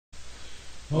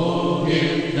Oh,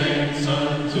 give thanks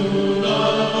unto the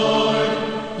Lord,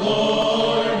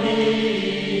 for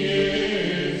he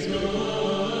is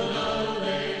good. Alleluia.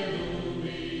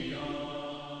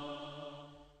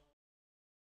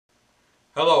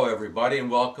 Hello everybody,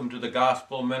 and welcome to the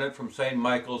Gospel Minute from St.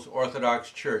 Michael's Orthodox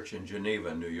Church in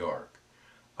Geneva, New York.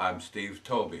 I'm Steve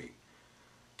Toby.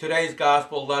 Today's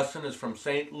Gospel lesson is from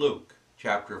St. Luke,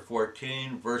 chapter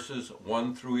 14, verses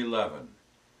 1 through 11.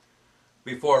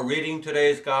 Before reading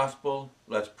today's Gospel,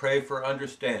 let's pray for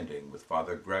understanding with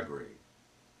Father Gregory.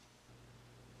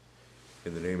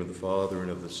 In the name of the Father, and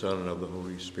of the Son, and of the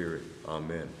Holy Spirit.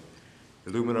 Amen.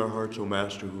 Illumine our hearts, O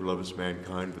Master, who lovest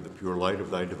mankind with the pure light of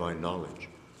thy divine knowledge.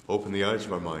 Open the eyes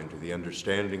of our mind to the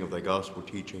understanding of thy gospel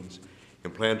teachings.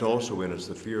 Implant also in us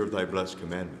the fear of thy blessed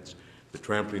commandments, that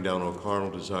trampling down all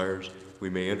carnal desires, we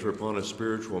may enter upon a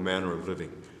spiritual manner of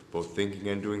living, both thinking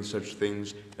and doing such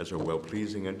things as are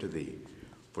well-pleasing unto thee.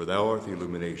 For thou art the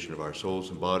illumination of our souls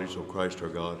and bodies, O Christ our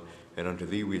God, and unto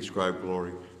thee we ascribe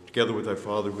glory, together with thy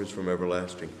Father who is from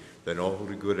everlasting, then all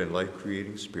holy good and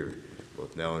life-creating Spirit,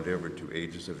 both now and ever to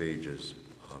ages of ages.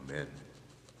 Amen.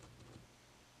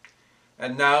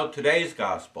 And now today's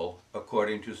Gospel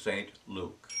according to St.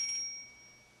 Luke.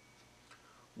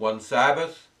 One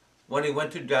Sabbath, when he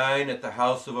went to dine at the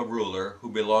house of a ruler who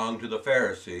belonged to the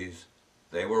Pharisees,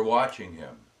 they were watching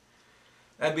him.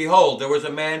 And behold, there was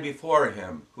a man before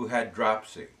him who had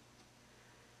dropsy.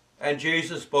 And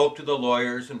Jesus spoke to the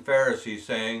lawyers and Pharisees,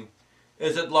 saying,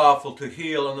 Is it lawful to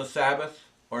heal on the Sabbath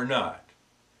or not?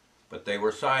 But they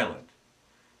were silent.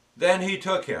 Then he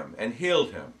took him and healed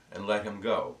him and let him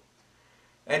go.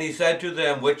 And he said to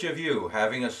them, Which of you,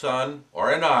 having a son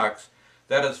or an ox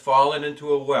that has fallen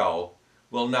into a well,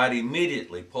 will not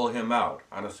immediately pull him out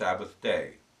on a Sabbath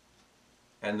day?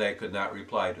 And they could not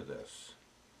reply to this.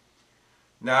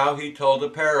 Now he told a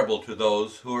parable to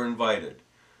those who were invited,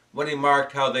 when he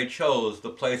marked how they chose the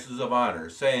places of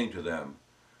honor, saying to them,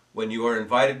 When you are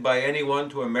invited by anyone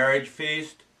to a marriage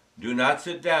feast, do not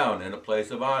sit down in a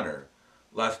place of honor,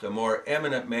 lest a more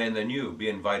eminent man than you be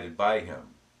invited by him.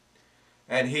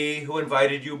 And he who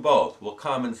invited you both will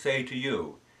come and say to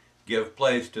you, Give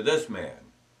place to this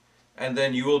man, and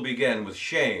then you will begin with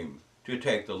shame to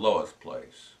take the lowest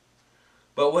place.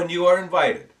 But when you are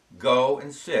invited, go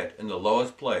and sit in the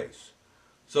lowest place,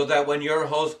 so that when your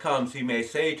host comes he may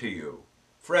say to you,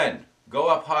 Friend, go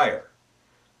up higher.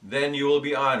 Then you will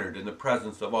be honored in the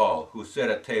presence of all who sit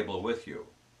at table with you.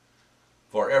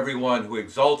 For everyone who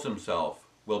exalts himself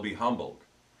will be humbled,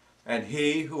 and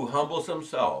he who humbles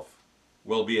himself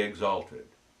will be exalted.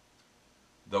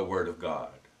 The Word of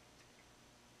God.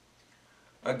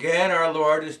 Again, our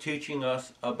Lord is teaching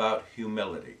us about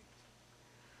humility.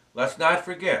 Let's not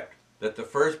forget that the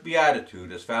first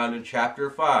beatitude, as found in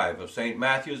chapter 5 of St.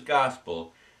 Matthew's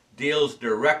Gospel, deals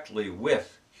directly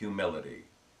with humility.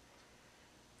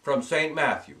 From St.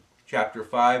 Matthew, chapter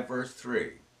 5, verse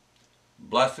 3,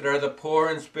 Blessed are the poor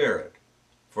in spirit,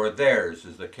 for theirs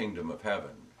is the kingdom of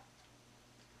heaven.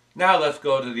 Now let's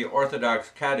go to the Orthodox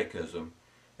Catechism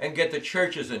and get the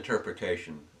Church's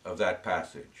interpretation of that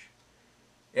passage.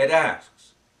 It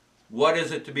asks, What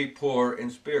is it to be poor in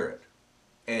spirit?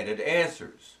 And it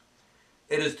answers,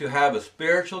 It is to have a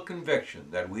spiritual conviction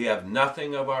that we have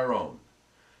nothing of our own,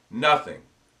 nothing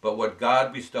but what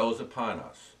God bestows upon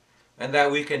us, and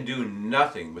that we can do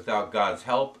nothing without God's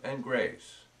help and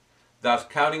grace, thus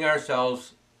counting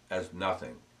ourselves as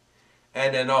nothing,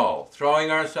 and in all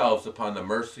throwing ourselves upon the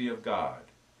mercy of God.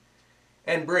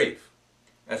 In brief,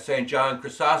 as St. John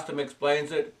Chrysostom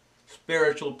explains it,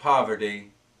 spiritual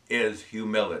poverty is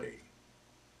humility.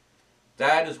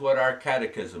 That is what our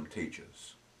catechism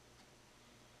teaches.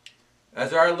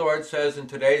 As our Lord says in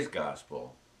today's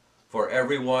Gospel, For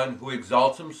everyone who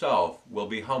exalts himself will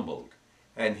be humbled,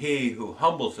 and he who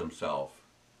humbles himself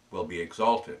will be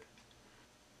exalted.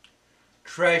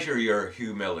 Treasure your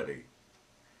humility,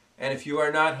 and if you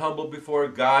are not humble before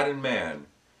God and man,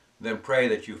 then pray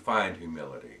that you find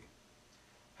humility.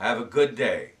 Have a good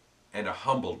day and a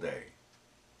humble day,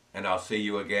 and I'll see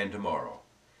you again tomorrow.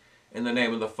 In the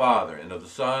name of the Father, and of the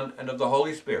Son, and of the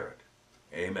Holy Spirit.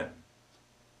 Amen.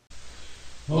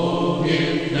 Oh,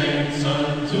 give thanks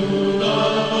unto